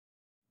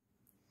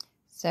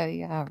So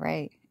yeah,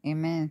 right.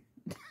 Amen.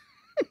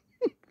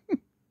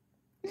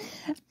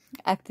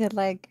 I feel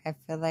like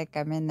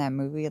I'm in that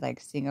movie like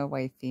Single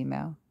White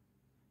Female.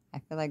 I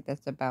feel like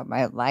that's about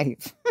my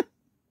life.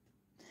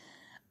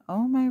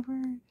 Oh my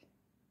word.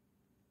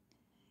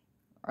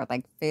 Or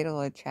like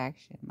Fatal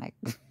Attraction. Like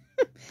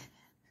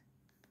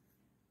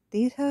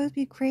these hoes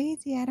be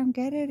crazy. I don't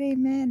get it.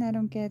 Amen. I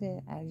don't get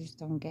it. I just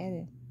don't get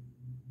it.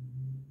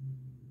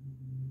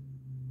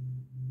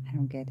 I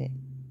don't get it.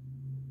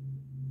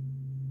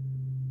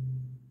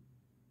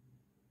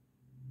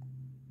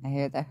 I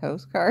hear the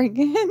host car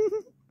again.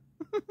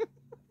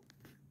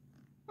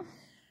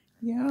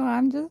 Yo,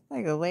 I'm just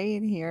like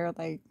laying here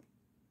like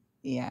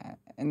yeah,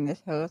 and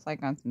this host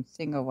like on some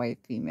single white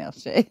female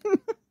shit.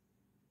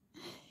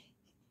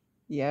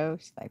 Yo,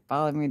 she's like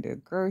following me to the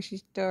grocery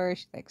store.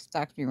 She like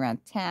stalks me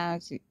around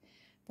town.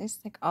 There's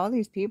like all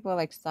these people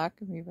like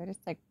stalking me, but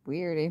it's like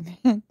weird,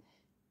 amen.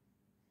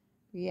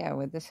 Yeah,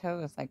 with this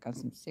host like on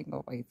some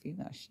single white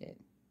female shit.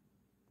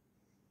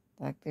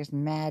 Like there's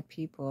mad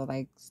people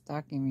like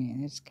stalking me,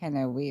 and it's kind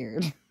of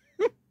weird.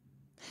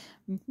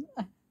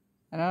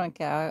 I don't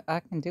care. All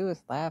I can do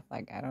is laugh.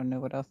 Like I don't know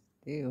what else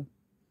to do.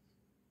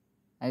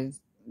 I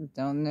just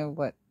don't know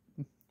what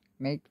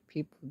make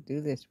people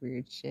do this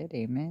weird shit.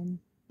 Amen.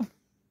 I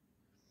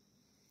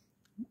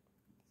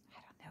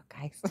don't know,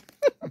 guys.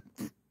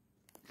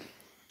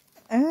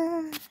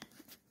 I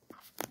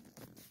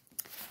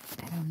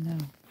don't know.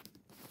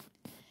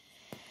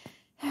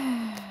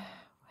 Wow.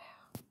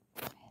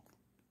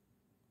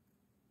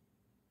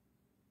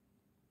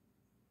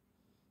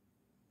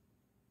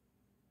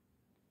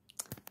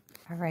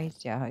 All right,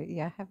 y'all.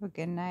 Y'all have a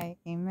good night.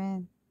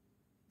 Amen.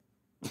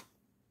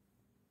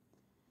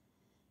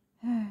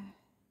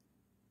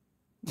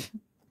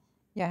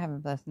 Y'all have a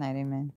blessed night. Amen.